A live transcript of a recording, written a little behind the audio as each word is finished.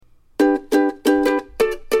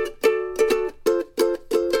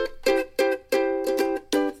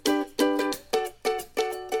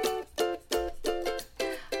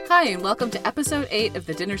Hi, and welcome to episode 8 of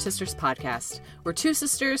the Dinner Sisters podcast. We're two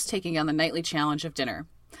sisters taking on the nightly challenge of dinner.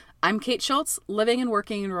 I'm Kate Schultz, living and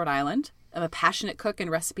working in Rhode Island. I'm a passionate cook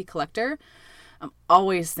and recipe collector. I'm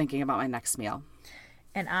always thinking about my next meal.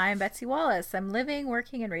 And I'm Betsy Wallace. I'm living,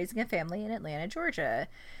 working, and raising a family in Atlanta, Georgia.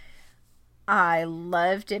 I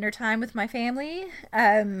love dinner time with my family,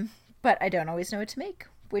 but I don't always know what to make,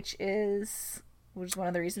 which is one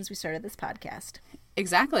of the reasons we started this podcast.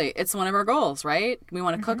 Exactly. It's one of our goals, right? We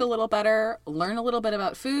want to cook a little better, learn a little bit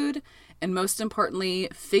about food, and most importantly,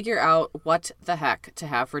 figure out what the heck to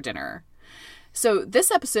have for dinner. So this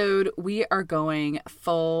episode, we are going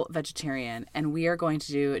full vegetarian, and we are going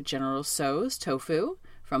to do General Tso's tofu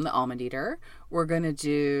from the Almond Eater. We're going to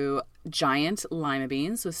do giant lima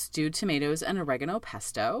beans with stewed tomatoes and oregano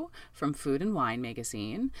pesto from Food and Wine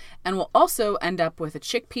magazine. And we'll also end up with a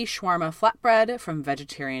chickpea shawarma flatbread from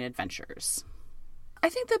Vegetarian Adventures. I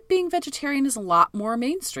think that being vegetarian is a lot more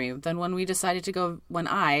mainstream than when I decided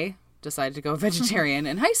to go vegetarian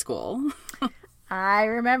in high school. I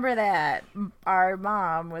remember that. Our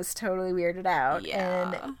mom was totally weirded out.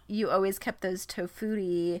 Yeah. And you always kept those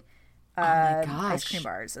tofutti ice cream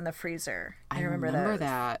bars in the freezer. I remember those.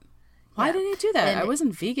 that. Why did I do that? I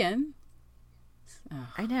wasn't vegan.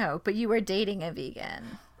 I know, but you were dating a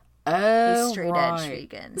vegan. Oh, a straight edge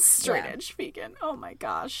vegan. Straight edge vegan. Oh my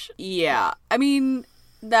gosh. Yeah. I mean,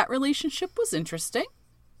 that relationship was interesting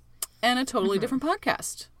and a totally different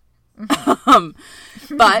podcast.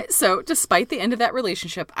 But so despite the end of that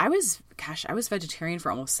relationship, I was vegetarian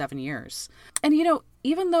for almost 7 years. And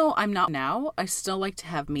even though I'm not now, I still like to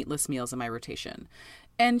have meatless meals in my rotation.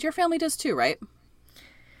 And your family does too, right?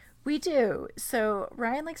 We do. So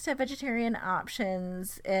Ryan likes to have vegetarian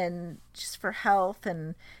options, and just for health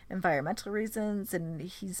and environmental reasons, and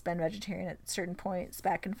he's been vegetarian at certain points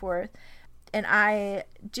back and forth. And I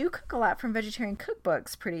do cook a lot from vegetarian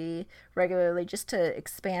cookbooks pretty regularly just to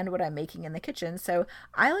expand what I'm making in the kitchen. So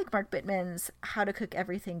I like Mark Bittman's How to Cook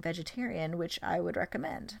Everything Vegetarian, which I would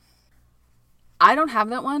recommend. I don't have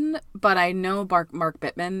that one, but I know Mark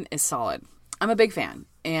Bittman is solid. I'm a big fan.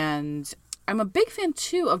 And I'm a big fan,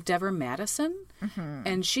 too, of Deborah Madison. Mm-hmm.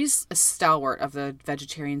 And she's a stalwart of the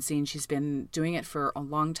vegetarian scene. She's been doing it for a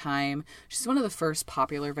long time. She's one of the first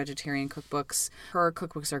popular vegetarian cookbooks. Her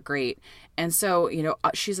cookbooks are great. And so,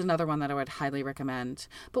 she's another one that I would highly recommend.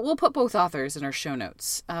 But we'll put both authors in our show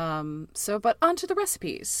notes. But on to the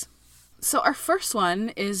recipes. So our first one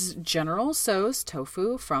is General Tso's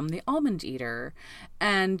tofu from the Almond Eater.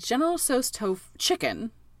 And General Tso's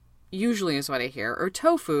chicken usually is what I hear, or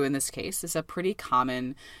tofu in this case, is a pretty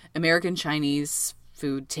common American Chinese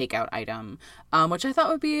food takeout item, which I thought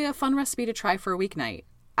would be a fun recipe to try for a weeknight.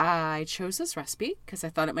 I chose this recipe because I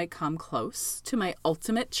thought it might come close to my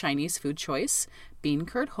ultimate Chinese food choice, bean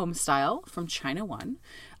curd homestyle from China One.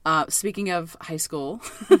 Speaking of high school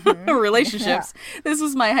relationships, This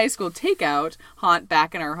was my high school takeout haunt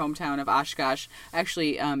back in our hometown of Oshkosh. I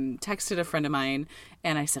actually texted a friend of mine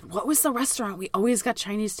and I said, "What was the restaurant we always got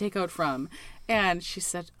Chinese takeout from?" And she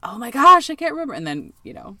said, "Oh my gosh, I can't remember." And then,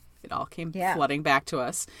 it all came flooding back to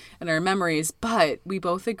us in our memories. But we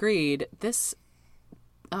both agreed this,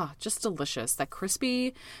 just delicious. That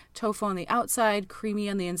crispy tofu on the outside, creamy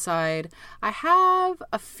on the inside. I have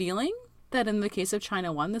a feeling that in the case of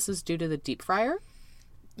China One, this is due to the deep fryer.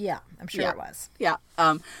 Yeah, I'm sure it was. Yeah.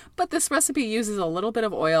 But this recipe uses a little bit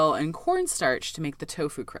of oil and cornstarch to make the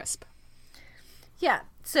tofu crisp. Yeah.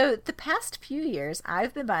 So the past few years,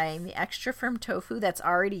 I've been buying the extra firm tofu that's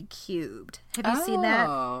already cubed. Have you seen that?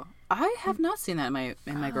 Oh, I have not seen that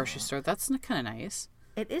in my grocery store. That's kind of nice.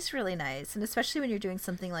 It is really nice, and especially when you're doing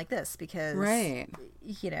something like this because, it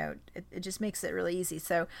just makes it really easy.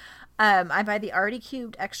 So I buy the already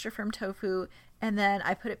cubed extra firm tofu, and then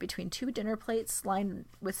I put it between 2 dinner plates lined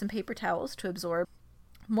with some paper towels to absorb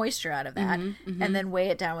moisture out of that, and then weigh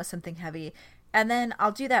it down with something heavy. And then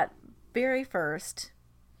I'll do that very first,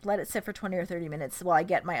 let it sit for 20 or 30 minutes while I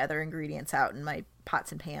get my other ingredients out and my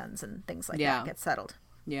pots and pans and things like that get settled.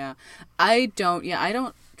 Yeah. I don't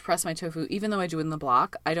press my tofu, even though I do it in the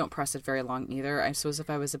block. I don't press it very long either. I suppose if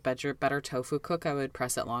I was a better tofu cook, I would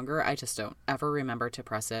press it longer. I just don't ever remember to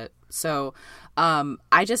press it. So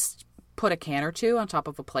I just put a can or 2 on top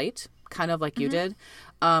of a plate, kind of like you did,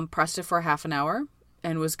 pressed it for half an hour,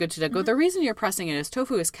 and was good to go. The reason you're pressing it is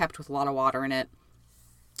tofu is kept with a lot of water in it.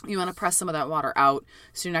 You want to press some of that water out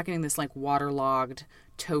so you're not getting this like waterlogged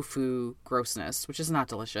tofu grossness, which is not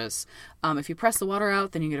delicious. If you press the water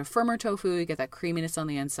out, then you get a firmer tofu. You get that creaminess on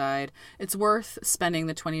the inside. It's worth spending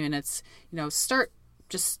the 20 minutes, start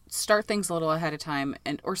just start things a little ahead of time,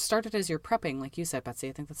 or start it as you're prepping, like you said, Betsy.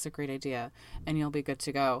 I think that's a great idea, and you'll be good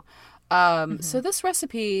to go. So this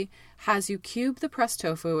recipe has you cube the pressed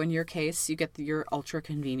tofu. In your case, you get your ultra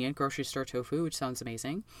convenient grocery store tofu, which sounds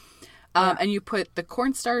amazing. And you put the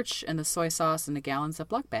cornstarch and the soy sauce in a gallon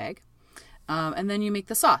Ziploc bag. And then you make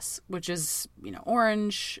the sauce, which is,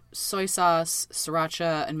 orange, soy sauce,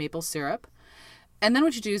 sriracha, and maple syrup. And then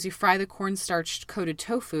what you do is you fry the cornstarch coated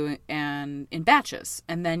tofu in batches.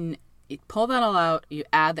 And then you pull that all out. You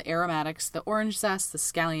add the aromatics, the orange zest, the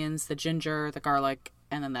scallions, the ginger, the garlic,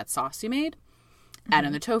 and then that sauce you made. Add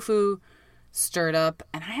in the tofu, stir it up.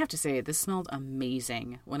 And I have to say, this smelled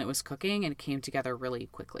amazing when it was cooking, and it came together really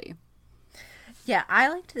quickly. Yeah, I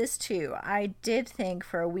liked this too. I did think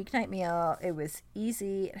for a weeknight meal, it was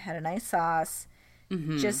easy. It had a nice sauce.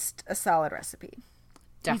 Just a solid recipe.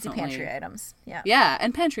 Definitely. Easy pantry items. Yeah. Yeah,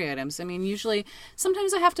 and pantry items. I mean, usually,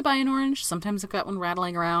 sometimes I have to buy an orange. Sometimes I've got one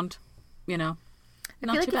rattling around. I feel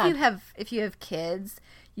like too bad. If you have kids,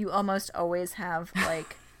 you almost always have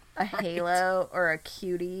like a Halo or a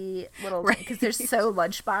Cutie little, because they're so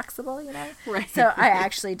lunchboxable, Right. So I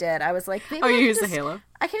actually did. I was like, maybe you use the Halo?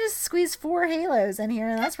 I can just squeeze 4 Halos in here,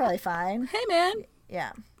 and that's probably fine. Hey, man.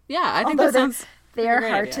 Yeah. Yeah, I think that sounds. They are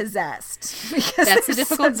hard to zest. That's a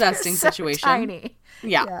difficult zesting situation. Tiny.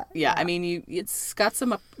 Yeah. I mean, it's got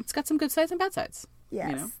some good sides and bad sides.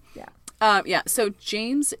 Yes. Yeah. So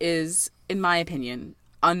James is, in my opinion,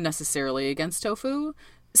 unnecessarily against tofu.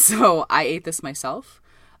 So I ate this myself.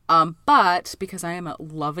 But because I am a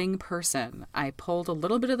loving person, I pulled a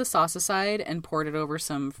little bit of the sauce aside and poured it over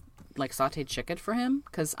some like sauteed chicken for him,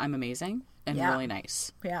 because I'm amazing and really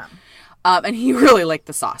nice. Yeah. And he really liked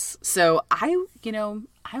the sauce. So I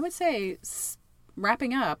would say,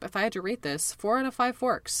 wrapping up, if I had to rate this, 4 out of 5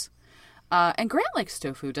 forks. And Grant likes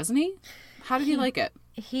tofu, doesn't he? How did he like it?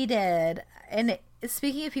 He did. And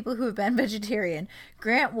speaking of people who have been vegetarian,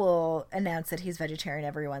 Grant will announce that he's vegetarian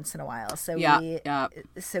every once in a while. So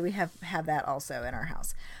we have that also in our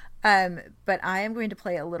house. But I am going to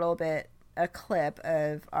play a clip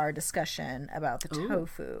of our discussion about the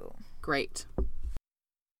tofu. Great.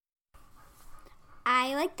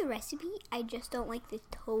 I like the recipe. I just don't like the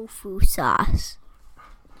tofu sauce.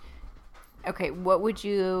 Okay, what would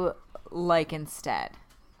you like instead?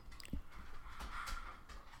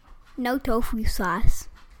 No tofu sauce.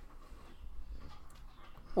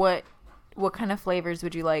 What kind of flavors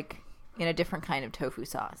would you like in a different kind of tofu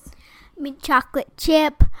sauce? I mean, chocolate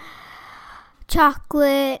chip,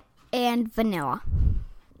 chocolate, and vanilla.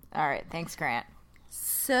 All right, thanks, Grant.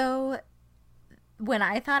 So when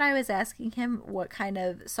I thought I was asking him what kind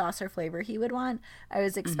of sauce or flavor he would want, I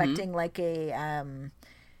was expecting like a,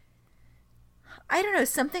 I don't know,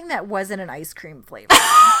 something that wasn't an ice cream flavor.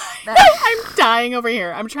 I'm dying over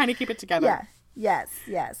here. I'm trying to keep it together. Yeah.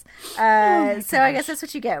 Yes. So I guess that's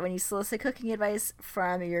what you get when you solicit cooking advice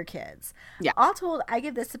from your kids. Yeah. All told, I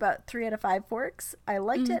give this about 3 out of 5 forks. I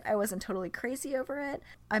liked it. I wasn't totally crazy over it.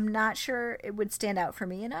 I'm not sure it would stand out for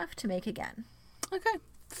me enough to make again. Okay.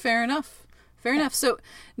 Fair enough. So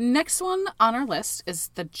next one on our list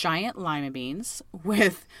is the giant lima beans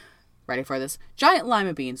with, ready for this, giant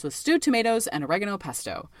lima beans with stewed tomatoes and oregano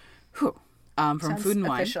pesto. Whew. From Sounds Food and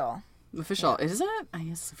Wine. Official, yeah. Isn't it?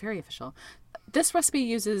 Yes, very official. This recipe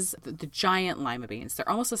uses the giant lima beans. They're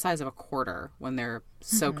almost the size of a quarter when they're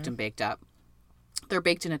soaked and baked up. They're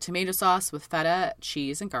baked in a tomato sauce with feta,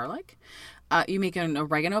 cheese, and garlic. You make an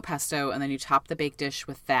oregano pesto, and then you top the baked dish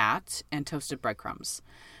with that and toasted breadcrumbs.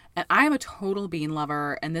 And I am a total bean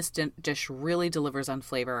lover, and this dish really delivers on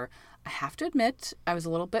flavor. I have to admit, I was a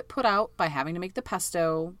little bit put out by having to make the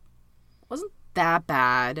pesto. It wasn't that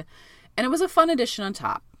bad. And it was a fun addition on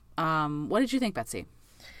top. What did you think, Betsy?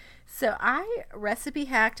 So I recipe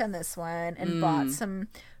hacked on this one and bought some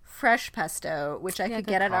fresh pesto, which I could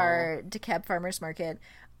get at our DeKalb Farmers Market,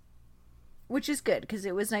 which is good because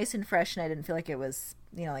it was nice and fresh and I didn't feel like it was,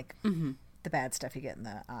 the bad stuff you get in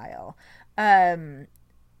the aisle.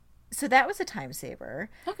 So that was a time saver.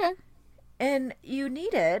 Okay. And you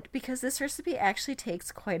need it because this recipe actually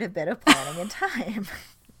takes quite a bit of planning and time.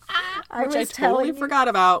 Which I totally forgot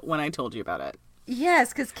about when I told you about it.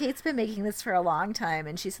 Yes, because Kate's been making this for a long time,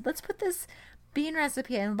 and she said, let's put this bean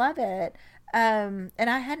recipe. I love it. And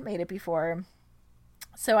I hadn't made it before.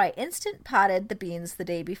 So I instant potted the beans the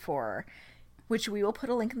day before, which we will put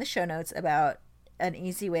a link in the show notes about an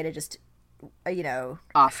easy way to just,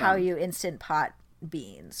 awesome. How you instant pot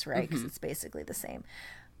beans, right? Because it's basically the same.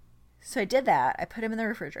 So I did that. I put them in the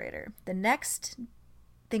refrigerator.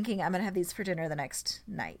 Thinking I'm going to have these for dinner the next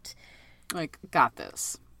night. Like, got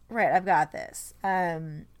this. Right, I've got this.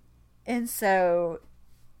 And so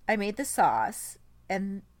I made the sauce,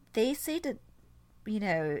 and they say to,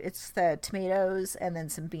 it's the tomatoes and then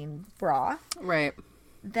some bean broth. Right.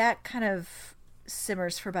 That kind of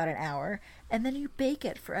simmers for about an hour, and then you bake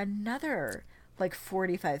it for another like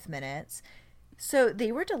 45 minutes. So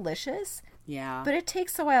they were delicious. Yeah. But it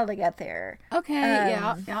takes a while to get there. Okay.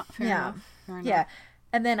 Yeah. Fair enough. Yeah.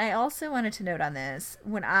 And then I also wanted to note on this,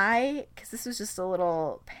 because this was just a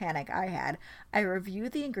little panic I had, I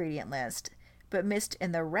reviewed the ingredient list, but missed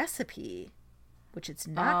in the recipe, which it's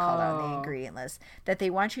not called out on the ingredient list, that they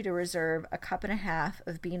want you to reserve 1.5 cups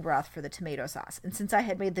of bean broth for the tomato sauce. And since I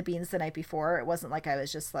had made the beans the night before, it wasn't like I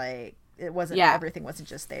was just like, everything wasn't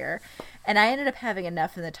just there. And I ended up having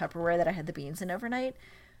enough in the Tupperware that I had the beans in overnight.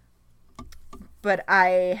 But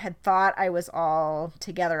I had thought I was all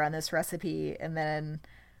together on this recipe, and then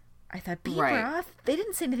I thought, bean broth? They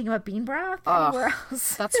didn't say anything about bean broth anywhere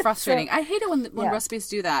else. That's frustrating. I hate it when recipes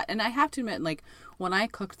do that. And I have to admit, like, when I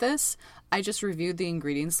cooked this, I just reviewed the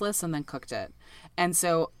ingredients list and then cooked it. And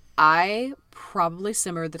so I probably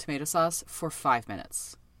simmered the tomato sauce for 5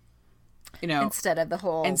 minutes. Instead of the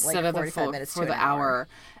whole 45 minutes for the hour.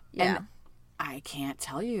 Yeah. And I can't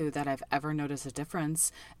tell you that I've ever noticed a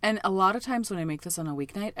difference. And a lot of times when I make this on a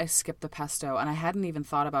weeknight, I skip the pesto. And I hadn't even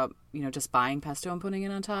thought about, just buying pesto and putting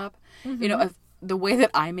it on top. Mm-hmm. The way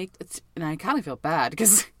that I make it, and I kind of feel bad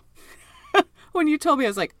because when you told me, I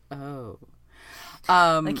was like, oh.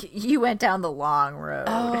 Like you went down the long road.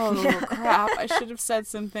 Oh, crap. I should have said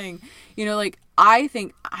something. I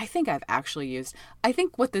think I've actually used, I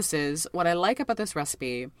think what I like about this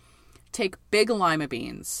recipe, take big lima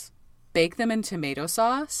beans, bake them in tomato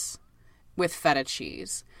sauce with feta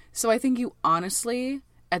cheese. So I think you honestly,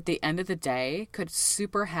 at the end of the day, could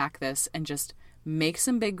super hack this and just make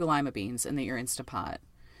some big lima beans in your Instapot.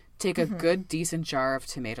 Take a good, decent jar of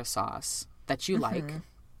tomato sauce that you like.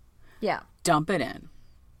 Yeah. Dump it in.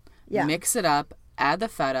 Yeah. Mix it up. Add the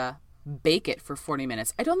feta. Bake it for 40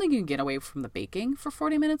 minutes. I don't think you can get away from the baking for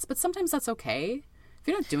 40 minutes, but sometimes that's okay. If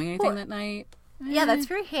you're not doing anything that night. Yeah, that's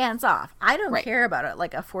very hands off. I don't care about it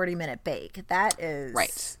like a 40-minute bake. That is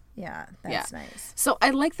right. Yeah, that's nice. So I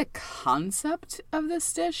like the concept of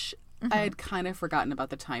this dish. I had kind of forgotten about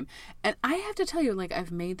the time. And I have to tell you, like,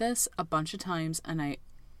 I've made this a bunch of times, and I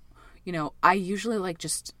usually like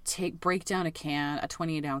just break down a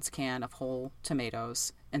 28-ounce can of whole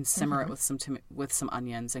tomatoes and simmer it with some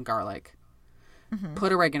onions and garlic.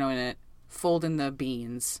 Put oregano in it, fold in the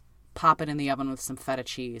beans, pop it in the oven with some feta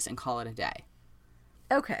cheese, and call it a day.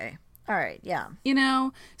 Okay. All right. Yeah.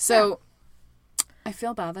 So I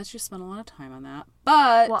feel bad that you spent a lot of time on that,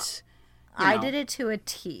 but I did it to a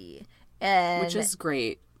T, and which is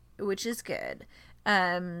great, which is good.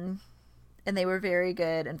 And they were very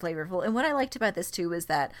good and flavorful. And what I liked about this too was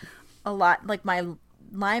that a lot, like my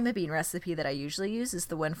lima bean recipe that I usually use is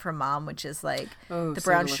the one from Mom, which is like the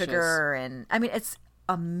brown sugar, and I mean it's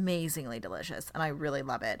amazingly delicious, and I really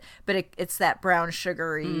love it. But it's that brown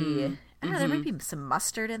sugary. I don't know, there might be some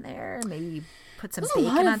mustard in there. Maybe put some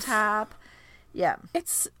bacon on top. Yeah.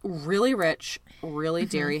 It's really rich, really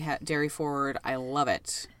dairy forward. I love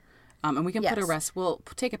it. And we can put we'll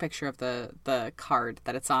take a picture of the card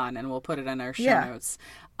that it's on, and we'll put it in our show notes.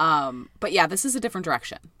 But yeah, this is a different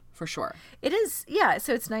direction. For sure. It is, yeah.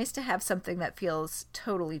 So it's nice to have something that feels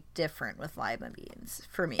totally different with lima beans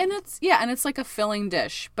for me. And it's like a filling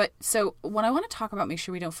dish. But so what I want to talk about, make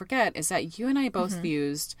sure we don't forget, is that you and I both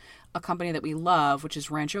used a company that we love, which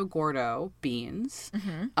is Rancho Gordo beans.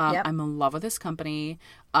 I'm in love with this company.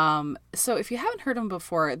 So if you haven't heard of them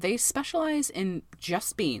before, they specialize in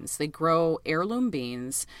just beans. They grow heirloom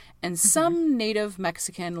beans and some native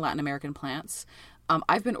Mexican, Latin American plants.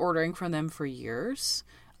 I've been ordering from them for years.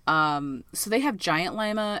 So they have giant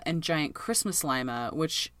lima and giant Christmas lima,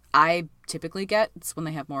 which I typically get. It's when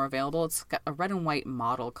they have more available. It's got a red and white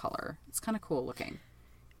mottle color. It's kind of cool looking.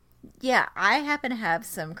 Yeah, I happen to have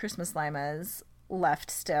some Christmas limas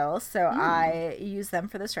left still, so I use them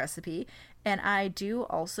for this recipe. And I do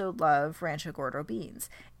also love Rancho Gordo beans.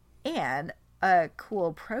 And a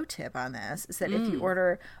cool pro tip on this is that if you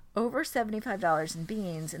order over $75 in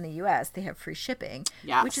beans in the U.S., they have free shipping,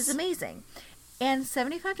 which is amazing. And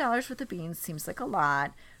 $75 worth of beans seems like a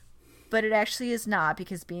lot, but it actually is not,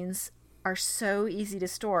 because beans are so easy to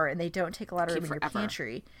store and they don't take a lot of room in your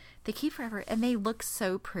pantry. They keep forever, and they look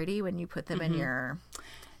so pretty when you put them in your...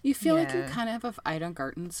 You feel like you kind of have Ida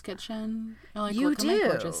Garten's kitchen. You're like, look at my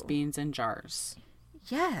gorgeous beans in jars.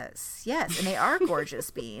 Yes, and they are gorgeous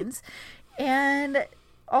beans. And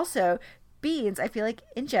also, beans, I feel like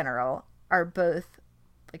in general, are both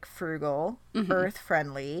like frugal,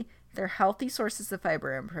 earth-friendly. They're healthy sources of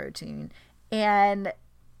fiber and protein. And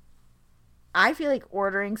I feel like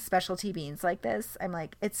ordering specialty beans like this, I'm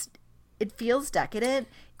like, it feels decadent,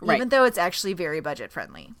 even though it's actually very budget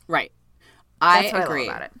friendly. Right. That's I what agree. I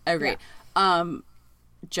love about it. I agree. Yeah.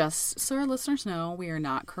 Just so our listeners know, we are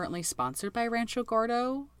not currently sponsored by Rancho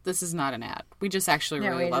Gordo. This is not an ad. We just actually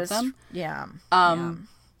really love them. Yeah.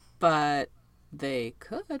 But they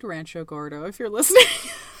could, Rancho Gordo, if you're listening.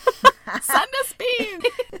 Send us beans.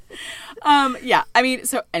 Yeah, I mean,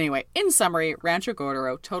 so anyway, in summary, Rancho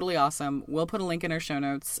Gordo, totally awesome. We'll put a link in our show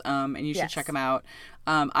notes, and you should check them out.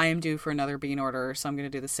 I am due for another bean order, so I'm going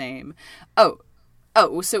to do the same. Oh,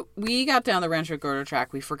 so we got down the Rancho Gordo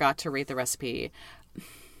track. We forgot to rate the recipe.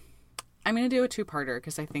 I'm going to do a two-parter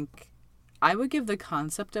because I think I would give the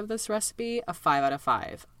concept of this recipe a 5 out of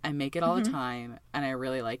 5. I make it all the time, and I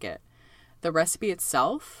really like it. The recipe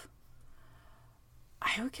itself,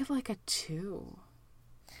 I would give like a 2.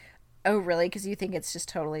 Oh, really? Because you think it's just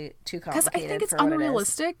totally too complicated? Because I think it's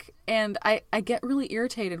unrealistic, and I get really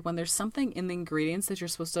irritated when there's something in the ingredients that you're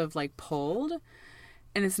supposed to have like pulled,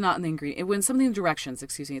 and it's not in the ingredient. When something in directions,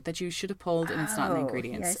 that you should have pulled, and it's not in the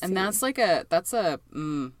ingredients, and that's like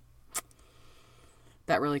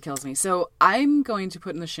that really kills me. So I'm going to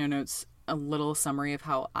put in the show notes a little summary of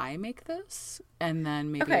how I make this, and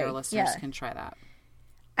then maybe our listeners can try that.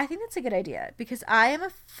 I think that's a good idea because I am a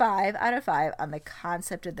 5 out of 5 on the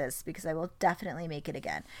concept of this because I will definitely make it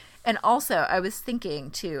again. And also, I was thinking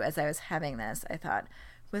too, as I was having this, I thought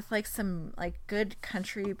with like some like good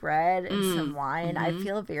country bread and some wine, I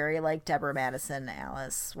feel very like Deborah Madison,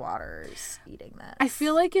 Alice Waters eating this. I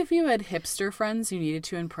feel like if you had hipster friends you needed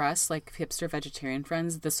to impress, like hipster vegetarian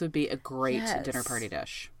friends, this would be a great dinner party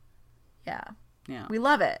dish. Yeah. Yeah. We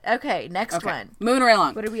love it. Okay, next one. Moving right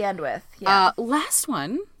along. What do we end with? Yeah. Last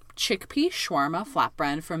one, chickpea shawarma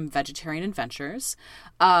flatbread from Vegetarian Adventures.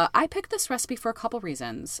 I picked this recipe for a couple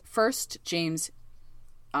reasons. First, James,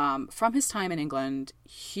 from his time in England,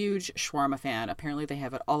 huge shawarma fan. Apparently they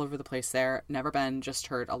have it all over the place there. Never been, just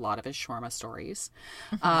heard a lot of his shawarma stories.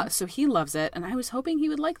 So he loves it, and I was hoping he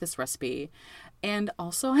would like this recipe. And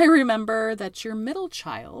also I remember that your middle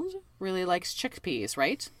child really likes chickpeas,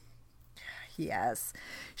 right? Yes.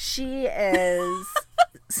 She is...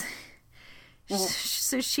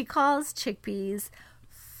 So she calls chickpeas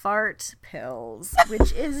fart pills,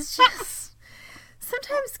 which is just...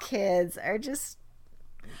 Sometimes kids are just...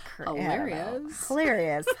 hilarious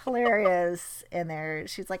in there.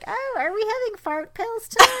 She's like, oh, are we having fart pills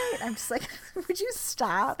tonight? I'm just like, would you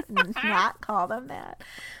stop and not call them that?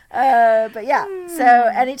 But yeah,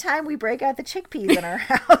 so anytime we break out the chickpeas in our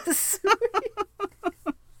house...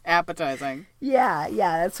 Appetizing. Yeah,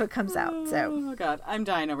 that's what comes out. So, oh god, I'm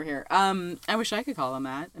dying over here. I wish I could call them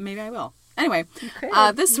that. Maybe I will. Anyway,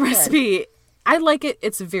 this recipe, I like it.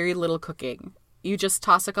 It's very little cooking. You just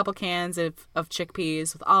toss a couple cans of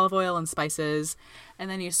chickpeas with olive oil and spices, and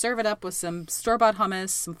then you serve it up with some store-bought hummus,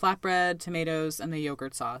 some flatbread, tomatoes, and the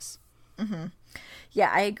yogurt sauce. Mm-hmm.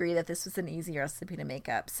 Yeah, I agree that this was an easy recipe to make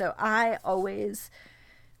up. So I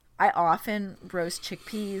often roast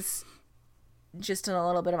chickpeas just in a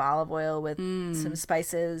little bit of olive oil with some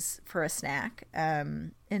spices for a snack.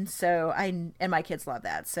 And so my kids love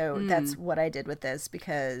that. So that's what I did with this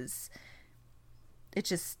because it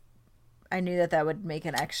just, I knew that would make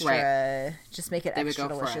an extra, just make it extra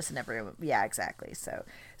delicious and everyone. Yeah, exactly. So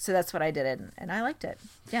that's what I did. And I liked it.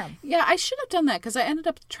 Yeah. Yeah, I should have done that because I ended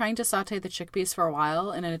up trying to saute the chickpeas for a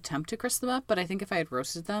while in an attempt to crisp them up. But I think if I had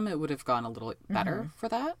roasted them, it would have gone a little better for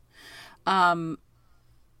that.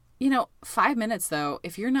 5 minutes though,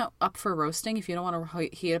 if you're not up for roasting, if you don't want to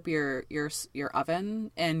heat up your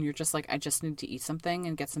oven and you're just like, I just need to eat something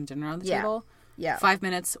and get some dinner on the table. Yeah. 5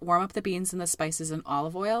 minutes, warm up the beans and the spices and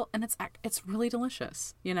olive oil, and it's really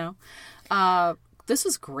delicious, This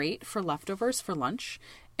is great for leftovers for lunch,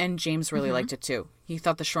 and James really liked it too. He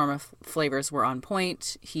thought the shawarma flavors were on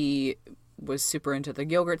point. He was super into the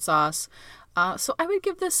yogurt sauce. So I would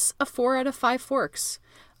give this a 4 out of 5 forks.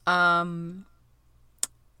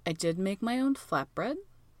 I did make my own flatbread,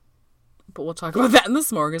 but we'll talk about that in the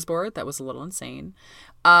smorgasbord. That was a little insane.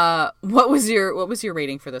 What was your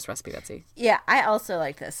rating for this recipe, Betsy? Yeah, I also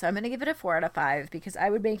like this. So I'm going to give it a 4 out of 5 because I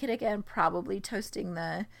would make it again, probably toasting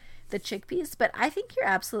the chickpeas. But I think you're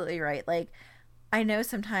absolutely right. Like, I know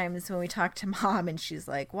sometimes when we talk to mom and she's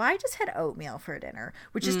like, well, I just had oatmeal for dinner,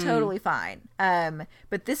 which is totally fine.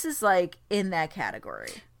 But this is like in that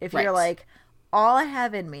category. If you're like, all I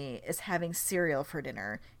have in me is having cereal for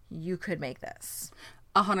dinner, you could make this.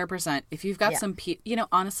 100%. If you've got some,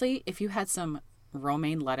 honestly, if you had some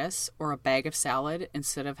romaine lettuce or a bag of salad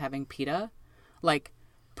instead of having pita, like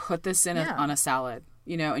put this in on a salad,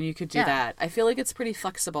 and you could do that. I feel like it's pretty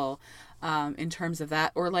flexible in terms of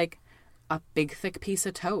that. Or like a big thick piece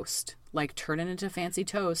of toast. Like turn it into fancy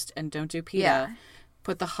toast and don't do pita. Yeah.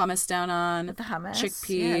 Put the hummus down on, With the hummus.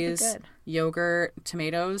 chickpeas, Yeah, good. yogurt,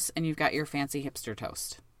 tomatoes, and you've got your fancy hipster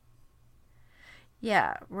toast.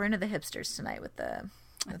 Yeah, we're into the hipsters tonight with the.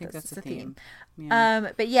 I think that's the theme.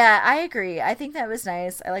 But yeah, I agree. I think that was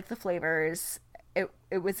nice. I like the flavors. It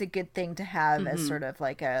was a good thing to have as sort of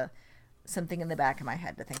like something in the back of my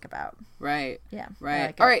head to think about. Right. Yeah. Right.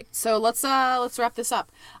 Like All right. So let's wrap this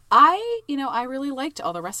up. I really liked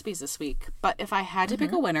all the recipes this week, but if I had to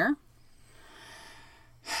pick a winner,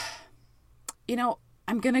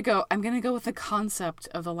 I'm gonna go with the concept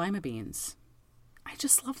of the lima beans. I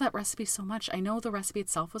just love that recipe so much. I know the recipe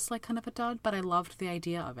itself was like kind of a dud, but I loved the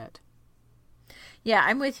idea of it. Yeah,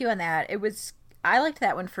 I'm with you on that. I liked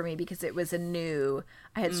that one for me because it was I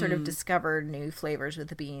had sort of discovered new flavors with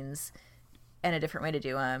the beans and a different way to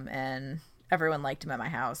do them, and everyone liked them at my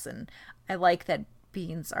house. And I like that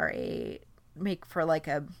beans are make for like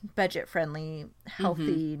a budget friendly,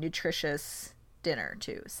 healthy, nutritious dinner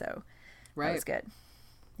too. So that was good.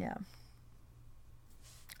 Yeah.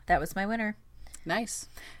 That was my winner. Nice.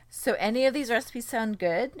 So any of these recipes sound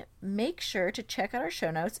good, make sure to check out our show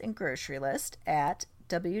notes and grocery list at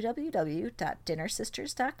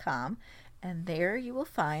www.dinnersisters.com, and there you will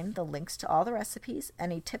find the links to all the recipes,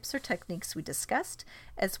 any tips or techniques we discussed,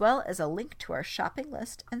 as well as a link to our shopping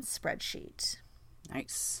list and spreadsheet.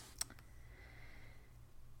 Nice.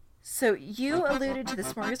 So you alluded to the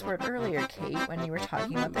smorgasbord earlier, Kate, when you were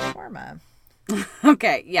talking about the shawarma.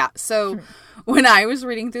 Okay, yeah. So when I was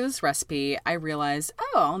reading through this recipe, I realized,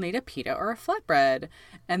 I'll need a pita or a flatbread.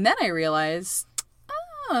 And then I realized,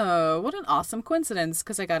 what an awesome coincidence,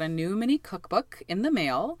 because I got a new mini cookbook in the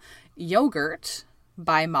mail, Yogurt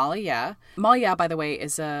by Molly Yeah. Molly Yeah, by the way,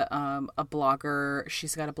 is a blogger.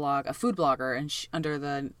 She's got a blog, a food blogger, and under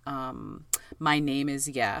the My Name is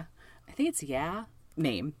Yeah. I think it's Yeah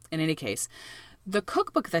name, in any case. The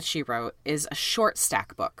cookbook that she wrote is a short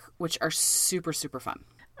stack book, which are super, super fun.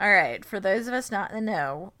 All right. For those of us not in the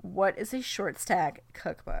know, what is a short stack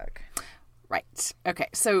cookbook? Right. Okay.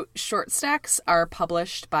 So short stacks are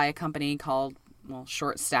published by a company called,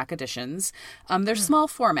 Short Stack Editions. They're small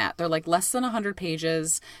format. They're like less than 100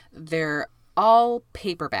 pages. They're all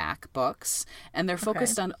paperback books, and they're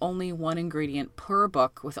focused on only one ingredient per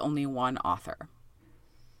book with only one author.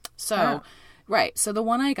 So... Right. So the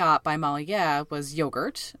one I got by Molly Yeah was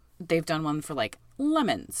yogurt. They've done one for like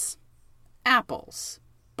lemons, apples,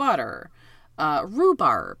 butter,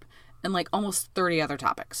 rhubarb, and like almost 30 other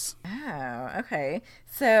topics. Oh, okay.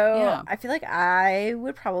 So I feel like I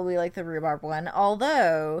would probably like the rhubarb one.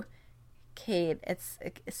 Although, Kate, it's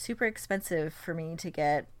super expensive for me to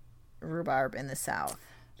get rhubarb in the South.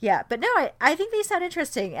 Yeah, but no, I think they sound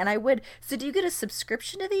interesting, and I would. So do you get a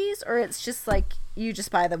subscription to these, or it's just like you just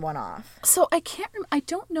buy them one off? So I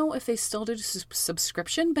don't know if they still do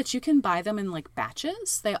subscription, but you can buy them in like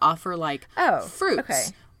batches. They offer like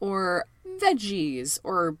fruits or veggies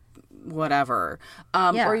or whatever.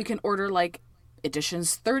 Or you can order like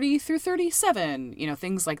editions 30 through 37,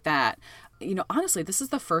 things like that. Honestly, this is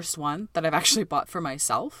the first one that I've actually bought for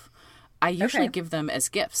myself. I usually give them as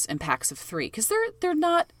gifts in packs of 3 because they're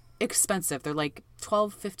not expensive. They're like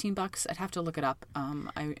 $12-15. I'd have to look it up.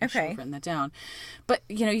 I should have written that down. But,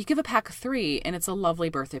 you give a pack of 3 and it's a lovely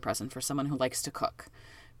birthday present for someone who likes to cook.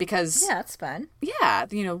 Because... Yeah, that's fun. Yeah,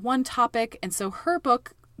 one topic. And so her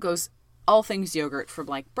book goes all things yogurt from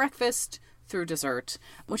like breakfast through dessert,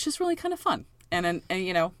 which is really kind of fun. And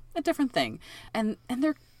a different thing. And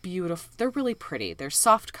they're beautiful. They're really pretty. They're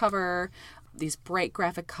soft cover, these bright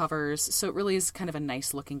graphic covers. So it really is kind of a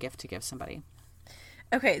nice looking gift to give somebody.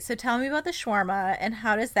 Okay, so tell me about the shawarma and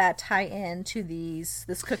how does that tie into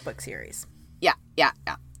this cookbook series? Yeah,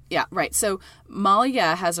 right. So Molly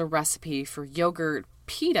has a recipe for yogurt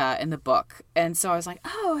pita in the book. And so I was like,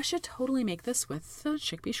 I should totally make this with the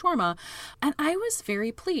chickpea shawarma. And I was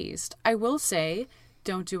very pleased. I will say,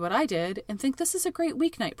 don't do what I did and think this is a great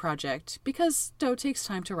weeknight project because dough takes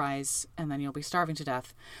time to rise and then you'll be starving to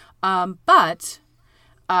death. But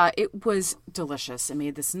it was delicious. It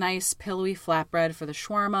made this nice pillowy flatbread for the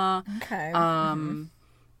shawarma. Okay.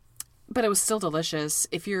 But it was still delicious.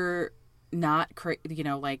 If you're not,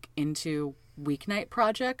 like into weeknight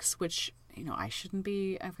projects, which, I shouldn't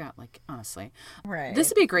be. I've got honestly. Right. This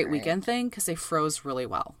would be a great weekend thing because they froze really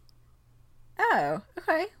well. Oh,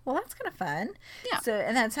 okay. Well, that's kind of fun. Yeah. So,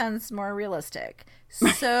 and that sounds more realistic.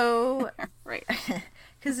 So, right.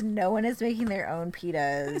 Because no one is making their own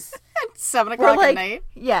pitas. At 7 o'clock at night.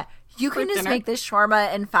 Yeah. You can just make this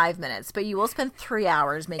shawarma in 5 minutes, but you will spend 3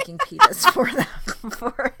 hours making pitas for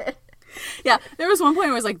it. Yeah. There was one point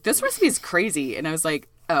where I was like, this recipe is crazy. And I was like,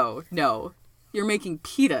 oh, no, you're making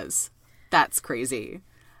pitas. That's crazy.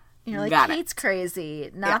 You're like, Kate's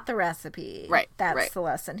crazy, not the recipe. Right. That's the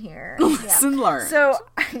lesson here. Lesson learned. So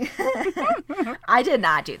I did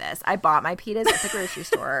not do this. I bought my pitas at the grocery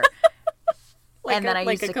store. And then I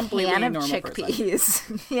used a can of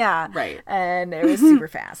chickpeas. Yeah. Right. And it was super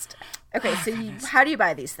fast. Okay, so how do you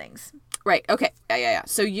buy these things? Right. Okay. Yeah.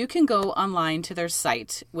 So you can go online to their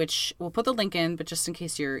site, which we'll put the link in, but just in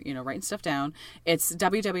case you're, writing stuff down, it's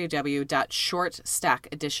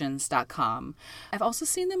www.shortstackeditions.com. I've also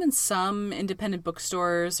seen them in some independent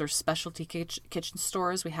bookstores or specialty kitchen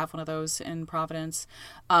stores. We have one of those in Providence.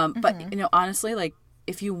 But, honestly, like,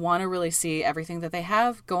 if you want to really see everything that they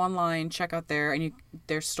have, go online, check out their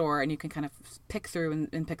store, and you can kind of pick through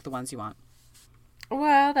and pick the ones you want.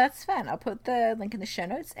 Well, that's fun. I'll put the link in the show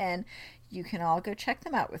notes, and you can all go check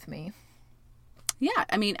them out with me. Yeah,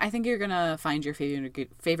 I mean, I think you're going to find your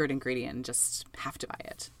favorite ingredient and just have to buy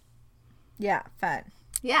it. Yeah, fun.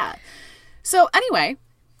 Yeah. So anyway,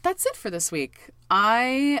 that's it for this week.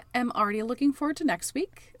 I am already looking forward to next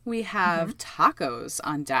week. We have tacos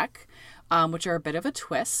on deck, which are a bit of a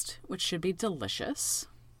twist, which should be delicious.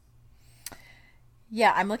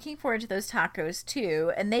 Yeah, I'm looking forward to those tacos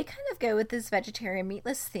too. And they kind of go with this vegetarian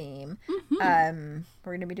meatless theme. We're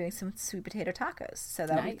going to be doing some sweet potato tacos. So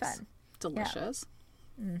that'll be fun. Delicious.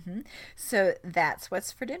 Yeah. So that's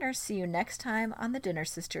what's for dinner. See you next time on The Dinner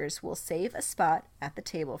Sisters. We'll save a spot at the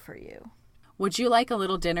table for you. Would you like a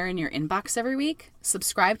little dinner in your inbox every week?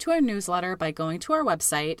 Subscribe to our newsletter by going to our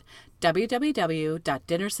website,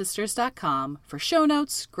 www.dinnersisters.com, for show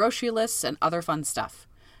notes, grocery lists, and other fun stuff.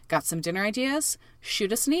 Got some dinner ideas?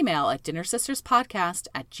 Shoot us an email at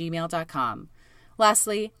dinnersisterspodcast@gmail.com.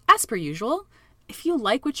 Lastly, as per usual, if you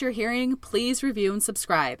like what you're hearing, please review and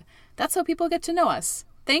subscribe. That's how people get to know us.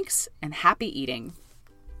 Thanks, and happy eating.